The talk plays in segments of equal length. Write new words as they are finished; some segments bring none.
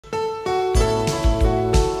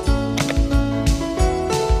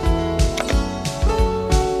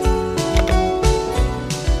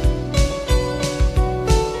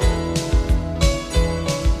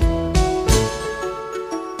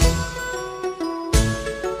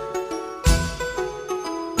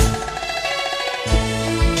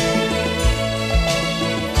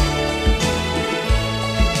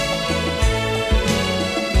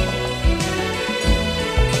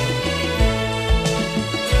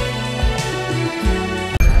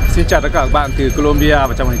Xin chào tất cả các bạn từ Colombia,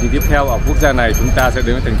 và trong hành trình tiếp theo ở quốc gia này chúng ta sẽ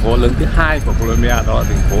đến với thành phố lớn thứ hai của Colombia, đó là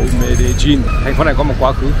thành phố Medellin. Thành phố này có một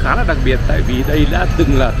quá khứ khá là đặc biệt, tại vì đây đã từng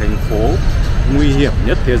là thành phố nguy hiểm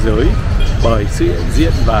nhất thế giới bởi sự hiện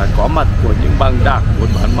diện và có mặt của những băng đảng buôn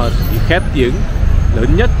bán ma túy khét tiếng lớn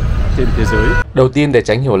nhất trên thế giới. Đầu tiên, để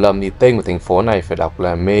tránh hiểu lầm thì tên của thành phố này phải đọc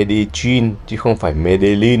là Medellin chứ không phải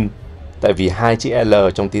Medellin, tại vì hai chữ L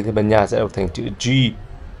trong tiếng Tây Ban Nha sẽ đọc thành chữ G.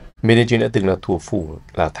 Medellin đã từng là thủ phủ,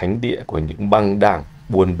 là thánh địa của những băng đảng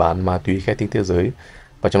buôn bán ma túy khét tiếng thế giới,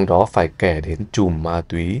 và trong đó phải kể đến trùm ma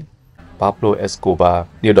túy Pablo Escobar.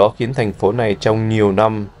 Điều đó khiến thành phố này trong nhiều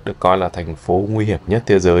năm được coi là thành phố nguy hiểm nhất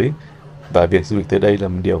thế giới, và việc du lịch tới đây là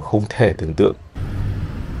một điều không thể tưởng tượng.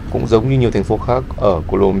 Cũng giống như nhiều thành phố khác ở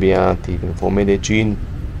Colombia thì thành phố Medellin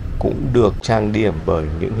cũng được trang điểm bởi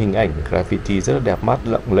những hình ảnh graffiti rất là đẹp mắt,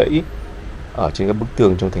 lộng lẫy ở trên các bức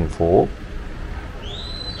tường trong thành phố.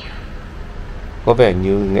 Có vẻ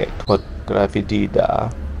như nghệ thuật graffiti đã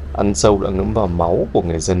ăn sâu, đã ngấm vào máu của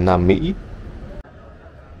người dân Nam Mỹ.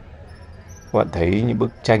 Các bạn thấy những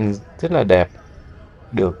bức tranh rất là đẹp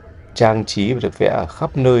được trang trí và được vẽ ở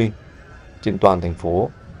khắp nơi trên toàn thành phố.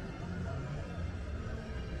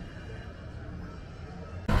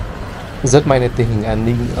 Rất may là tình hình an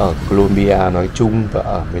ninh ở Colombia nói chung và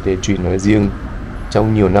ở Medellin nói riêng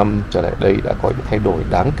trong nhiều năm trở lại đây đã có những thay đổi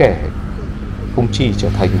đáng kể. Không chỉ trở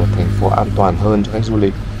thành một thành phố an toàn hơn cho khách du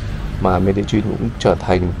lịch, mà Medellin cũng trở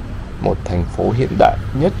thành một thành phố hiện đại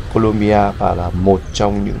nhất Colombia và là một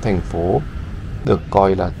trong những thành phố được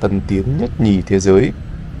coi là tân tiến nhất nhì thế giới.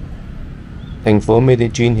 Thành phố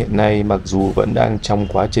Medellin hiện nay mặc dù vẫn đang trong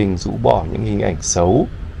quá trình rũ bỏ những hình ảnh xấu,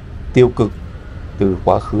 tiêu cực từ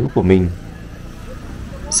quá khứ của mình.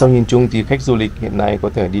 Sau nhìn chung thì khách du lịch hiện nay có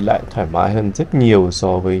thể đi lại thoải mái hơn rất nhiều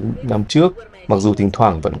so với năm trước, mặc dù thỉnh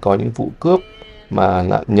thoảng vẫn có những vụ cướp mà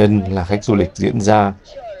nạn nhân là khách du lịch diễn ra.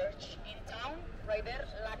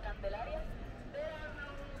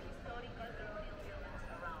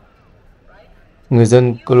 Người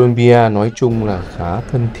dân Colombia nói chung là khá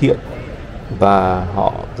thân thiện và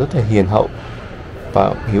họ rất là hiền hậu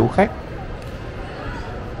và hiếu khách.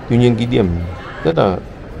 Tuy nhiên cái điểm rất là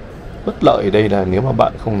bất lợi ở đây là nếu mà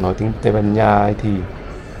bạn không nói tiếng Tây Ban Nha ấy, thì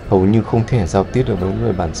hầu như không thể giao tiếp được với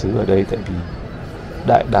người bản xứ ở đây, tại vì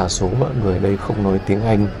đại đa số mọi người ở đây không nói tiếng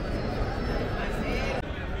Anh.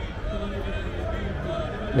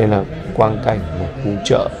 Đây là quang cảnh một khu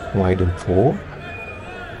chợ ngoài đường phố.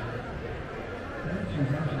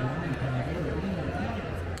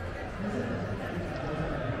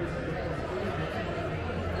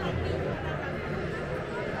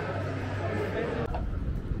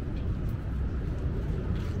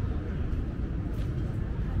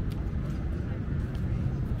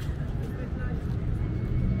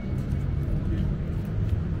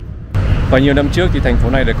 Và nhiều năm trước thì thành phố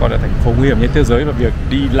này được coi là thành phố nguy hiểm nhất thế giới, và việc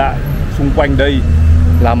đi lại xung quanh đây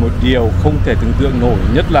là một điều không thể tưởng tượng nổi,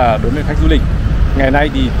 nhất là đối với khách du lịch. Ngày nay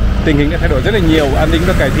thì tình hình đã thay đổi rất là nhiều, an ninh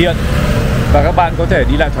đã cải thiện và các bạn có thể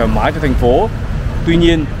đi lại thoải mái trong thành phố. Tuy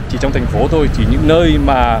nhiên chỉ trong thành phố thôi, chỉ những nơi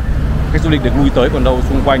mà khách du lịch được lui tới, còn đâu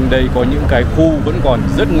xung quanh đây có những cái khu vẫn còn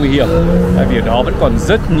rất nguy hiểm, tại vì ở đó vẫn còn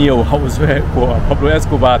rất nhiều hậu duệ của Pablo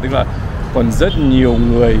Escobar, tức là còn rất nhiều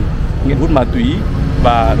người nghiện hút ma túy,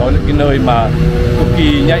 và đó là cái nơi mà cực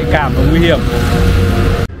kỳ nhạy cảm và nguy hiểm.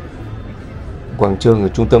 Quảng trường ở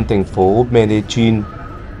trung tâm thành phố Medellin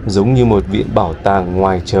giống như một viện bảo tàng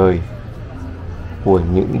ngoài trời của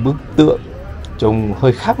những bức tượng trông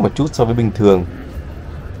hơi khác một chút so với bình thường.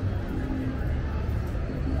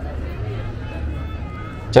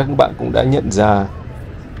 Chắc các bạn cũng đã nhận ra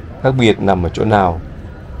khác biệt nằm ở chỗ nào.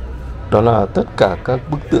 Đó là tất cả các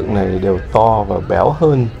bức tượng này đều to và béo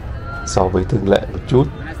hơn so với thường lệ một chút.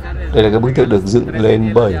 Đây là các bức tượng được dựng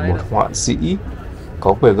lên bởi một họa sĩ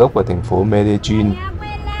có quê gốc ở thành phố Medellin.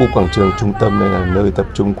 Khu quảng trường trung tâm đây là nơi tập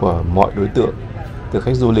trung của mọi đối tượng, từ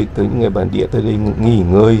khách du lịch tới những người bản địa tới đây nghỉ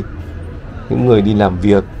ngơi, những người đi làm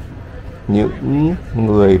việc, những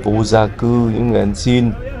người vô gia cư, những người ăn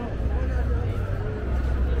xin.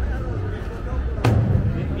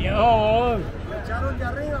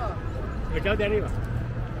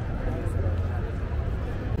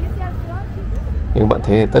 Nhưng bạn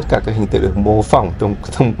thấy tất cả các hình tượng được mô phỏng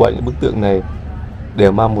thông qua những bức tượng này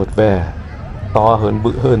đều mang một vẻ to hơn,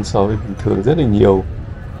 bự hơn so với bình thường rất là nhiều.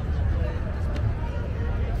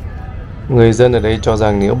 Người dân ở đây cho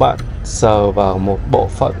rằng nếu bạn sờ vào một bộ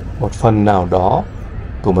phận, một phần nào đó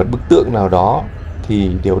của một bức tượng nào đó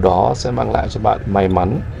thì điều đó sẽ mang lại cho bạn may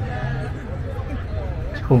mắn.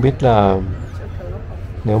 Không biết là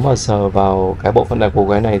nếu mà sờ vào cái bộ phận này của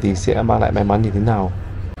cái này thì sẽ mang lại may mắn như thế nào.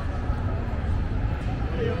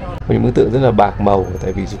 Có những bức tượng rất là bạc màu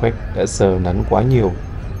tại vì du khách đã sờ nắn quá nhiều.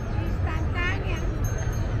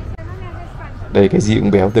 Đây cái gì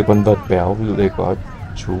cũng béo, từ con vật béo, ví dụ đây có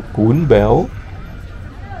chú cún béo.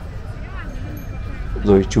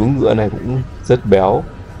 Rồi chú ngựa này cũng rất béo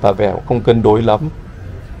và vẻ không cân đối lắm.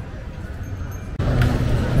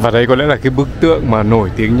 Và đây có lẽ là cái bức tượng mà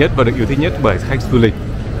nổi tiếng nhất và được yêu thích nhất bởi khách du lịch.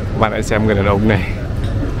 Các bạn hãy xem người đàn ông này.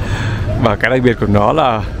 Và cái đặc biệt của nó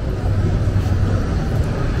là,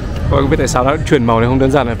 các bạn biết tại sao nó chuyển màu này không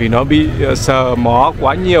đơn giản là vì nó bị sờ mó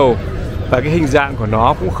quá nhiều. Và cái hình dạng của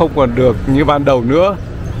nó cũng không còn được như ban đầu nữa.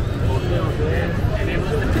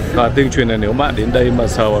 Và tương truyền là nếu bạn đến đây mà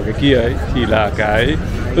sờ vào cái kia ấy thì là cái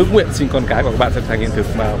ước nguyện sinh con cái của các bạn sẽ thành hiện thực,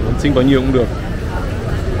 mà muốn sinh bao nhiêu cũng được.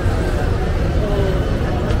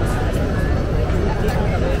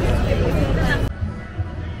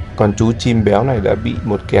 Còn chú chim béo này đã bị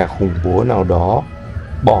một kẻ khủng bố nào đó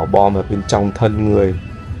bỏ bom ở bên trong thân người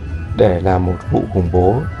để làm một vụ khủng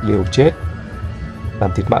bố liều chết,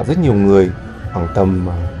 làm thiệt mạng rất nhiều người khoảng tầm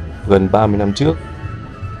gần 30 năm trước.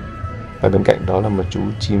 Và bên cạnh đó là một chú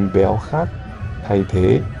chim béo khác thay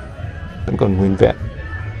thế, vẫn còn nguyên vẹn.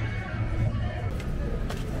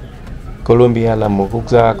 Colombia là một quốc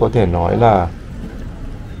gia có thể nói là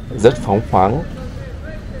rất phóng khoáng.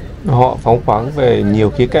 Họ phóng khoáng về nhiều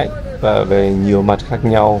khía cạnh và về nhiều mặt khác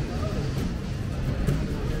nhau.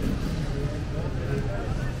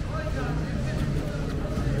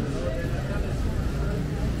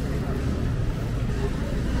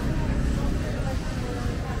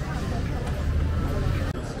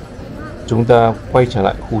 Chúng ta quay trở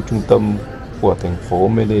lại khu trung tâm của thành phố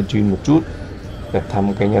Medellin một chút để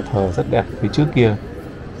thăm cái nhà thờ rất đẹp phía trước kia.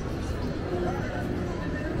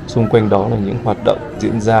 Xung quanh đó là những hoạt động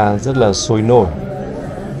diễn ra rất là sôi nổi.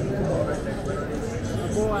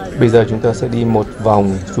 Bây giờ chúng ta sẽ đi một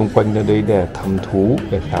vòng xung quanh nơi đây để thăm thú,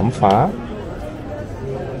 để khám phá.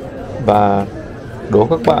 Và đố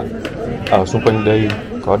các bạn, ở xung quanh đây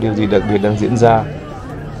có điều gì đặc biệt đang diễn ra?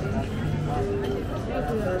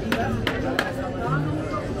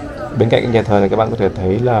 Bên cạnh nhà thờ này các bạn có thể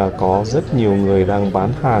thấy là có rất nhiều người đang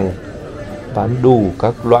bán hàng, bán đủ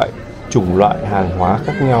các chủng loại hàng hóa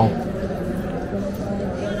khác nhau.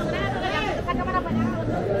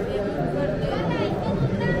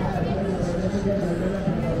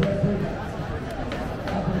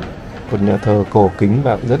 Một nhà thờ cổ kính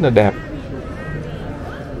và rất là đẹp.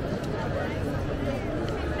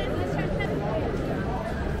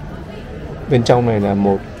 Bên trong này là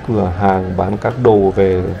một cửa hàng bán các đồ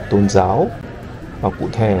về tôn giáo, và cụ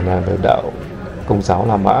thể là về đạo Công giáo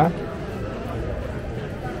La Mã.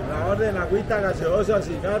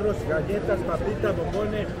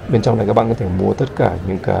 Bên trong này các bạn có thể mua tất cả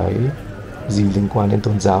những cái gì liên quan đến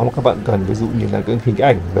tôn giáo mà các bạn cần, ví dụ như là những hình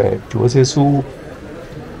ảnh về Chúa Giêsu,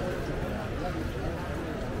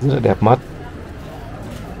 rất là đẹp mắt.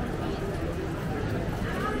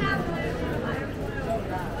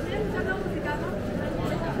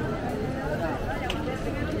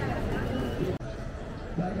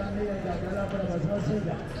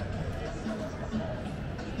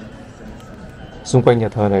 Xung quanh nhà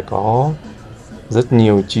thờ này có rất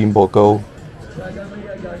nhiều chim bồ câu.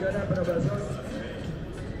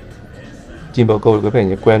 Chim bồ câu có vẻ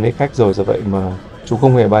như quen với khách rồi, do vậy mà chúng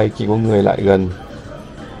không hề bay khi có người lại gần.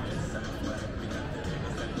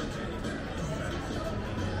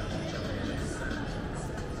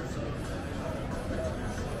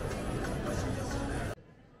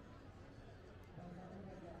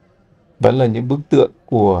 Vẫn là những bức tượng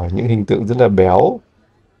của những hình tượng rất là béo.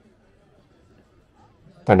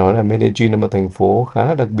 Phải nói là Medellin là một thành phố khá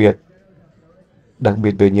là đặc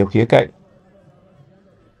biệt về nhiều khía cạnh.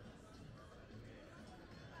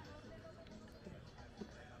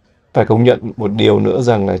 Phải công nhận một điều nữa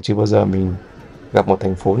rằng là chưa bao giờ mình gặp một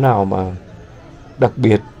thành phố nào mà đặc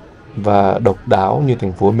biệt và độc đáo như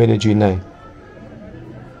thành phố Medellin này.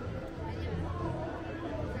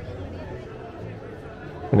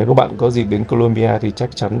 Nếu các bạn có dịp đến Colombia thì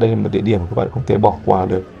chắc chắn đây là một địa điểm các bạn không thể bỏ qua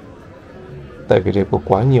được. Tại vì đây có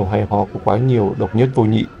quá nhiều hay ho, có quá nhiều độc nhất vô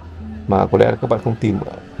nhị mà có lẽ các bạn không tìm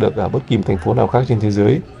được ở bất kỳ một thành phố nào khác trên thế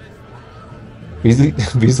giới.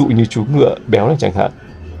 Ví dụ như chú ngựa béo này chẳng hạn.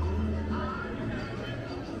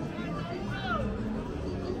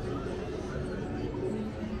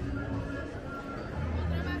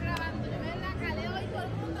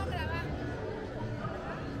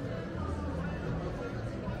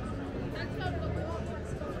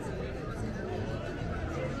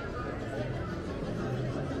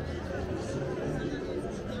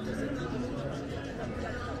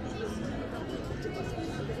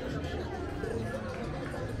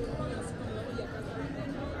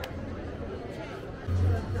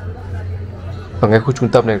 Và ngay khu trung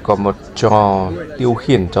tâm này có một trò tiêu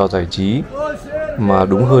khiển, trò giải trí, mà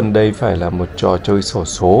đúng hơn đây phải là một trò chơi xổ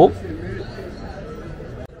số.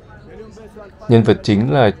 Nhân vật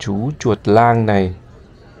chính là chú chuột lang này.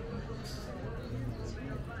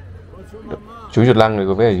 Chú chuột lang này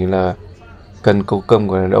có vẻ như là cần câu cơm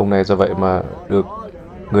của đàn ông này, do vậy mà được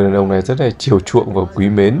người đàn ông này rất là chiều chuộng và quý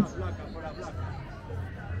mến.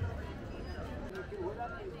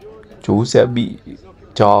 Chú sẽ bị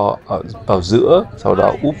cho vào giữa, sau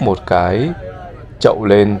đó úp một cái chậu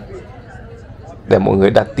lên để mọi người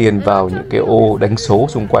đặt tiền vào những cái ô đánh số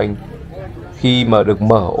xung quanh. Khi mà được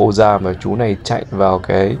mở ô ra mà chú này chạy vào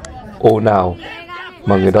cái ô nào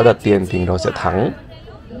mà người đó đặt tiền thì nó sẽ thắng.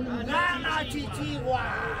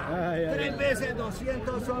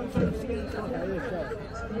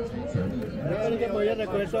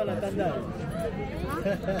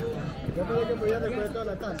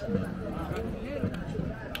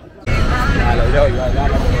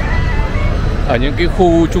 Ở những cái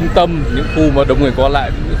khu trung tâm, những khu mà đông người qua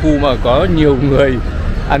lại, những khu mà có nhiều người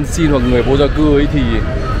ăn xin hoặc người vô gia cư ấy thì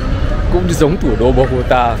cũng giống thủ đô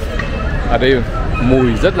Bogota. Ở đây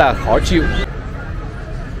mùi rất là khó chịu.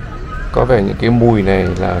 Có vẻ những cái mùi này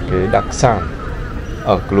là cái đặc sản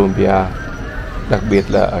ở Colombia, đặc biệt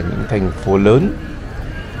là ở những thành phố lớn.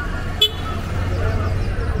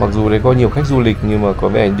 Mặc dù đấy có nhiều khách du lịch nhưng mà có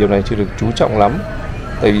vẻ điều này chưa được chú trọng lắm.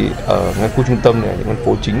 Tại vì ở ngay khu trung tâm này, những con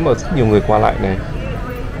phố chính mà rất nhiều người qua lại này,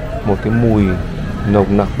 một cái mùi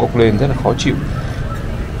nồng nặc bốc lên rất là khó chịu.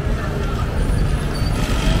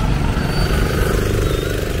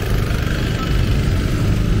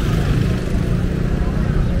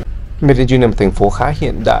 Medellin là một thành phố khá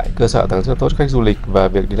hiện đại, cơ sở hạ tầng rất là tốt cho khách du lịch và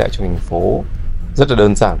việc đi lại trong thành phố rất là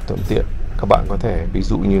đơn giản, thuận tiện. Các bạn có thể ví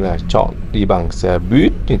dụ như là chọn đi bằng xe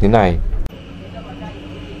buýt như thế này,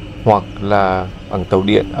 hoặc là bằng tàu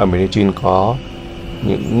điện. Ở Medellin có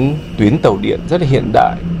những tuyến tàu điện rất là hiện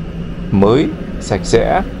đại, mới, sạch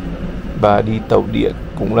sẽ, và đi tàu điện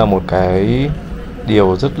cũng là một cái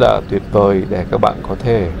điều rất là tuyệt vời để các bạn có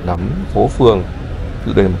thể ngắm phố phường.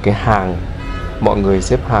 Đây là một cái hàng, mọi người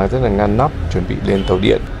xếp hàng rất là ngăn nắp chuẩn bị lên tàu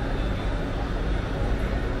điện.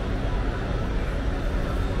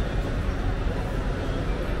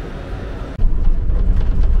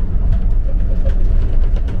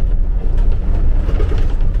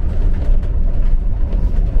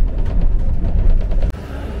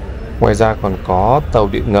 Ngoài ra còn có tàu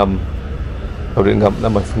điện ngầm. Tàu điện ngầm là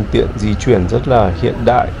một phương tiện di chuyển rất là hiện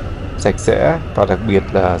đại, sạch sẽ và đặc biệt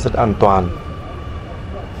là rất an toàn.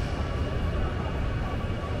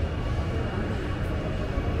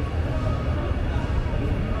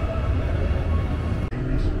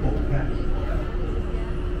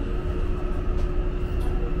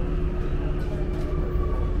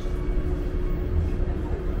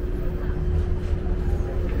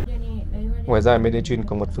 Ngoài ra Medellin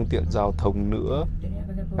có một phương tiện giao thông nữa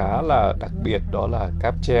khá là đặc biệt, đó là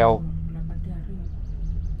cáp treo.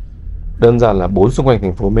 Đơn giản là bốn xung quanh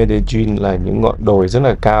thành phố Medellin là những ngọn đồi rất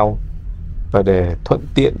là cao, và để thuận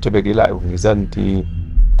tiện cho việc đi lại của người dân thì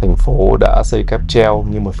thành phố đã xây cáp treo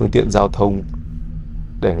như một phương tiện giao thông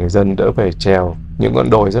để người dân đỡ phải trèo những ngọn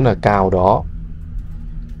đồi rất là cao đó.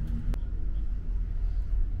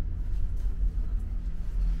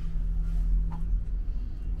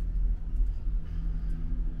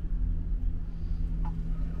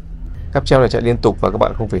 Cáp treo này chạy liên tục và các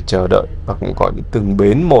bạn không phải chờ đợi, và cũng có những từng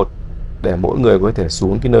bến một để mỗi người có thể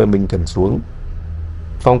xuống cái nơi mình cần xuống.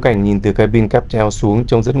 Phong cảnh nhìn từ cabin cáp treo xuống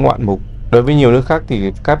trông rất ngoạn mục. Đối với nhiều nước khác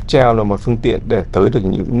thì cáp treo là một phương tiện để tới được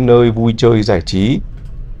những nơi vui chơi giải trí.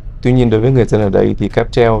 Tuy nhiên đối với người dân ở đây thì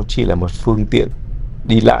cáp treo chỉ là một phương tiện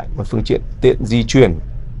đi lại, một phương tiện di chuyển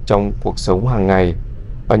trong cuộc sống hàng ngày.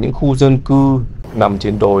 Và những khu dân cư nằm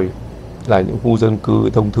trên đồi là những khu dân cư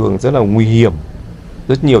thông thường rất là nguy hiểm,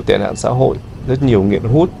 rất nhiều tệ nạn xã hội, rất nhiều nghiện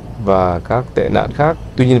hút và các tệ nạn khác.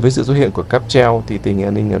 Tuy nhiên với sự xuất hiện của cáp treo thì tình hình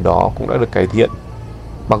an ninh ở đó cũng đã được cải thiện.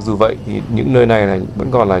 Mặc dù vậy thì những nơi này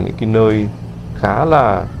vẫn còn là những cái nơi khá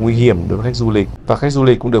là nguy hiểm đối với khách du lịch, và khách du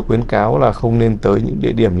lịch cũng được khuyến cáo là không nên tới những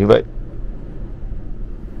địa điểm như vậy.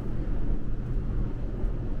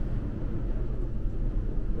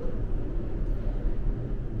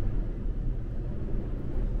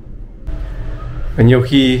 Và nhiều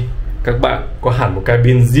khi các bạn có hẳn một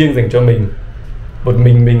cabin riêng dành cho mình, một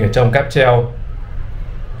mình ở trong cáp treo.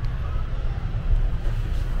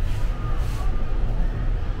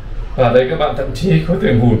 Và ở đây các bạn thậm chí có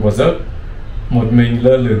thể ngủ một giấc một mình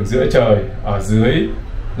lơ lửng giữa trời. Ở dưới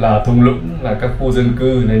là thung lũng, là các khu dân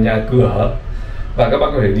cư, là nhà cửa, và các bạn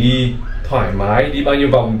có thể đi thoải mái, đi bao nhiêu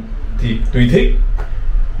vòng thì tùy thích,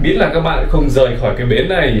 miễn là các bạn không rời khỏi cái bến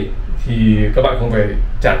này thì các bạn không phải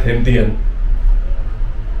trả thêm tiền.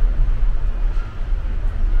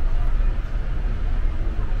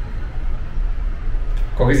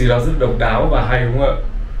 Có cái gì đó rất độc đáo và hay đúng không ạ?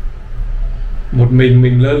 Một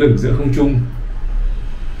mình lơ lửng giữa không trung.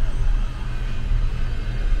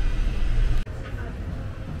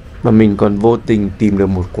 Và mình còn vô tình tìm được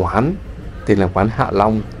một quán tên là quán Hạ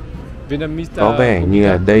Long. Có vẻ như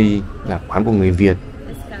ở đây là quán của người Việt.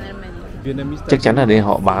 Chắc chắn là đây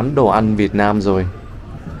họ bán đồ ăn Việt Nam rồi.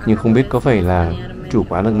 Nhưng không biết có phải là chủ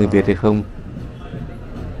quán là người Việt hay không.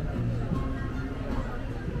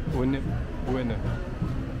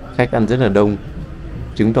 Khách ăn rất là đông,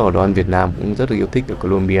 chứng tỏ đồ ăn Việt Nam cũng rất là yêu thích ở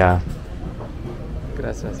Colombia.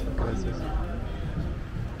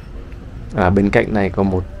 Bên cạnh này có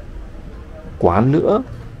một quán nữa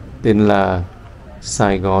tên là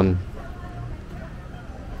Saigon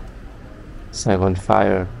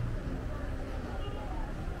Fire.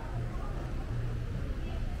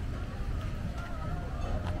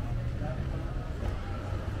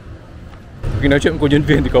 Khi nói chuyện của nhân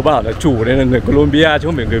viên thì có bảo là chủ đây là người Colombia chứ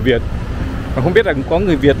không phải người Việt. Mà không biết là có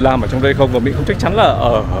người Việt làm ở trong đây không, và mình không chắc chắn là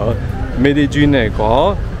ở Medellin này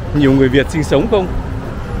có nhiều người Việt sinh sống không.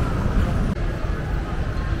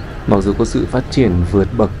 Mặc dù có sự phát triển vượt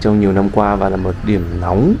bậc trong nhiều năm qua và là một điểm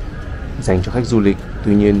nóng dành cho khách du lịch,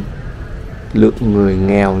 tuy nhiên lượng người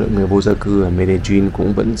nghèo, lượng người vô gia cư ở Medellin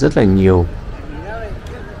cũng vẫn rất là nhiều.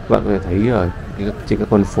 Bạn có thể thấy ở trên các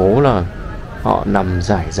con phố là họ nằm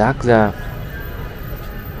rải rác ra.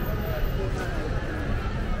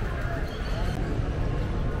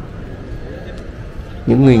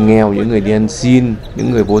 Những người nghèo, những người đi ăn xin,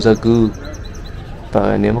 những người vô gia cư.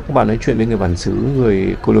 Và nếu mà các bạn nói chuyện với người bản xứ,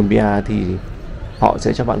 người Colombia thì họ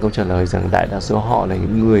sẽ cho bạn câu trả lời rằng đại đa số họ là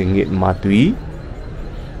những người nghiện ma túy.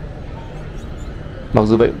 Mặc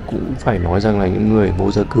dù vậy cũng phải nói rằng là những người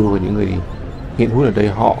vô gia cư và những người nghiện hút ở đây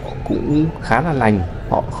họ cũng khá là lành.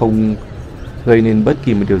 Họ không gây nên bất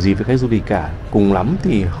kỳ một điều gì với khách du lịch cả. Cùng lắm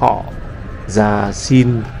thì họ ra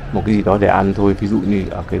xin một cái gì đó để ăn thôi. Ví dụ như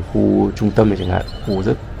ở cái khu trung tâm này chẳng hạn, khu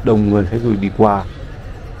rất đông người khách du lịch đi qua,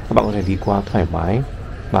 các bạn có thể đi qua thoải mái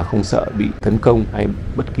mà không sợ bị tấn công hay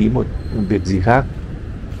bất kỳ một việc gì khác.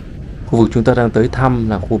 Khu vực chúng ta đang tới thăm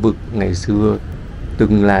là khu vực ngày xưa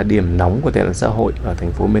từng là điểm nóng của tệ nạn xã hội ở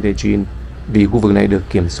thành phố Medellin, vì khu vực này được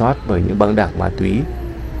kiểm soát bởi những băng đảng ma túy.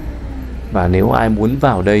 Và nếu ai muốn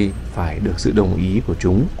vào đây phải được sự đồng ý của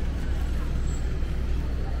chúng.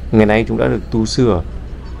 Ngày nay chúng đã được tu sửa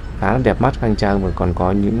khá là đẹp mắt, khang trang và còn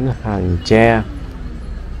có những hàng tre.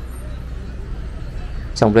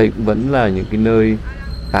 Trong đây cũng vẫn là những cái nơi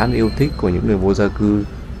khá là yêu thích của những người vô gia cư.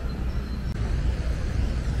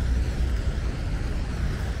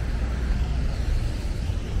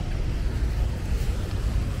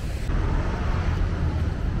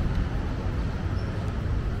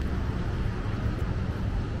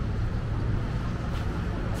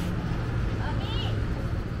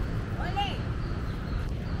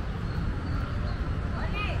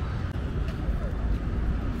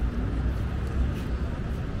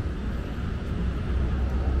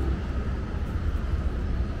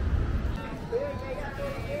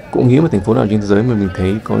 Cũng nghĩ một thành phố nào trên thế giới mà mình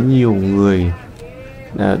thấy có nhiều người,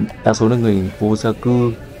 đa số là người vô gia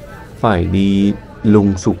cư, phải đi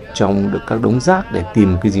lùng sục trong các đống rác để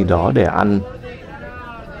tìm cái gì đó để ăn.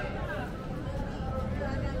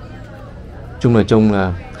 Chung là trông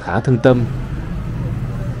là khá thương tâm.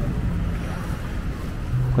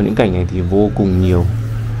 Còn những cảnh này thì vô cùng nhiều.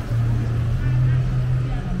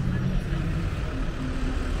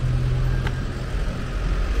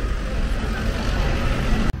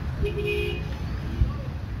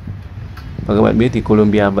 Và các bạn biết thì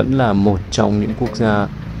Colombia vẫn là một trong những quốc gia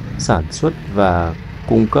sản xuất và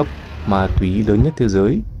cung cấp ma túy lớn nhất thế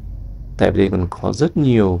giới. Tại đây còn có rất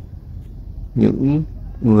nhiều những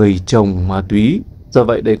người trồng ma túy. Do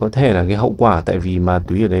vậy đây có thể là cái hậu quả, tại vì ma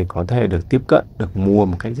túy ở đây có thể được tiếp cận, được mua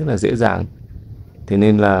một cách rất là dễ dàng. Thế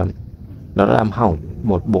nên là nó đã làm hỏng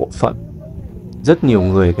một bộ phận rất nhiều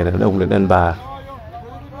người, cả đàn ông lẫn đàn bà.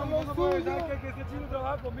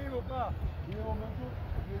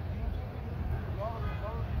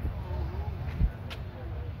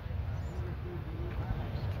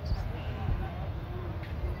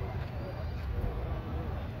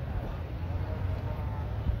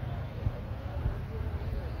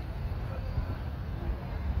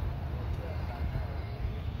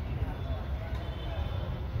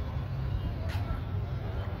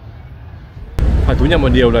 Phải thú nhận một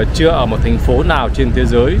điều là chưa ở một thành phố nào trên thế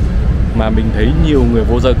giới mà mình thấy nhiều người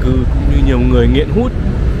vô gia cư cũng như nhiều người nghiện hút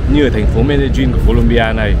như ở thành phố Medellin của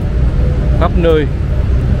Colombia này. Khắp nơi,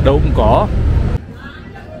 đâu cũng có.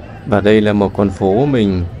 Và đây là một con phố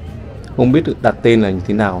mình không biết được đặt tên là như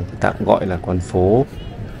thế nào, tạm gọi là con phố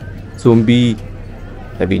zombie.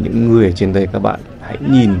 Tại vì những người ở trên đây các bạn hãy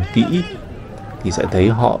nhìn kỹ thì sẽ thấy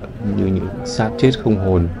họ như những xác chết không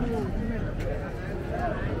hồn.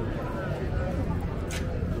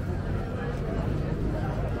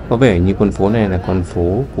 Có vẻ như con phố này là con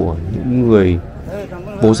phố của những người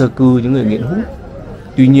vô gia cư, những người nghiện hút.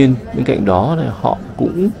 Tuy nhiên bên cạnh đó là họ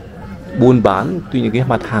cũng buôn bán, tuy nhiên cái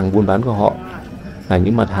mặt hàng buôn bán của họ là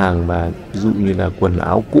những mặt hàng mà ví dụ như là quần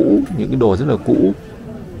áo cũ, những cái đồ rất là cũ.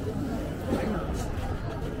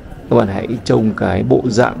 Các bạn hãy trông cái bộ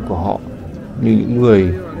dạng của họ như những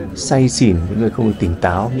người say xỉn, những người không được tỉnh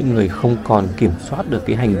táo, những người không còn kiểm soát được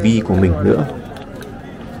cái hành vi của mình nữa.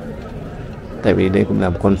 Tại vì đây cũng là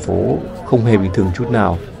một con phố không hề bình thường chút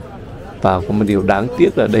nào. Và có một điều đáng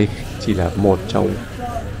tiếc là đây chỉ là một trong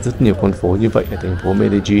rất nhiều con phố như vậy ở thành phố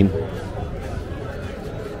Medellin.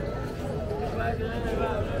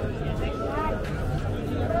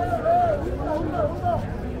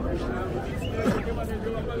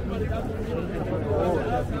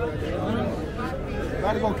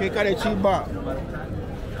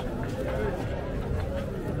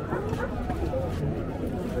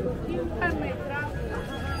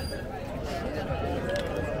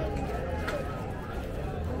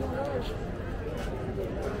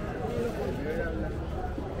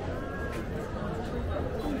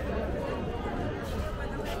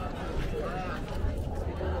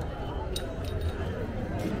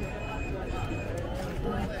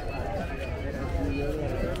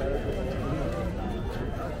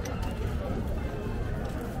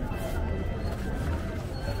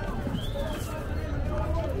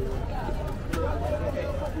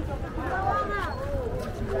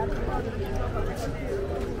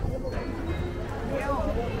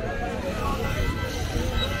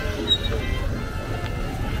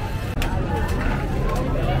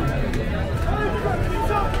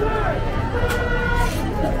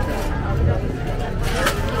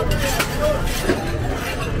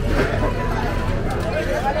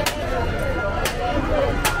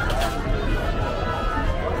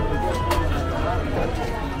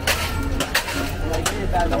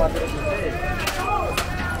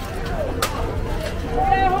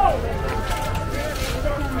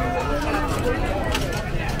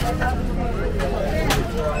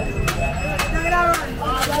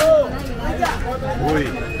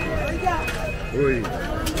 Uy.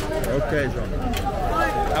 Ok rồi.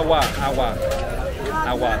 Agua.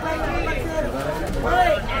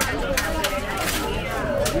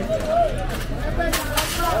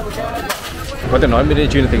 Có thể nói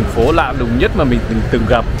Medellin là thành phố lạ lùng nhất mà mình từng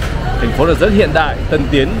gặp. Thành phố là rất hiện đại, tân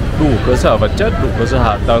tiến, đủ cơ sở vật chất, đủ cơ sở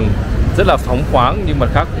hạ tầng, rất là phóng khoáng, nhưng mặt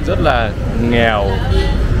khác cũng rất là nghèo,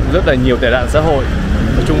 rất là nhiều tệ nạn xã hội.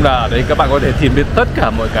 Nói chung là ở đây các bạn có thể tìm biết tất cả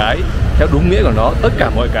mọi cái theo đúng nghĩa của nó, tất cả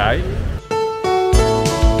mọi cái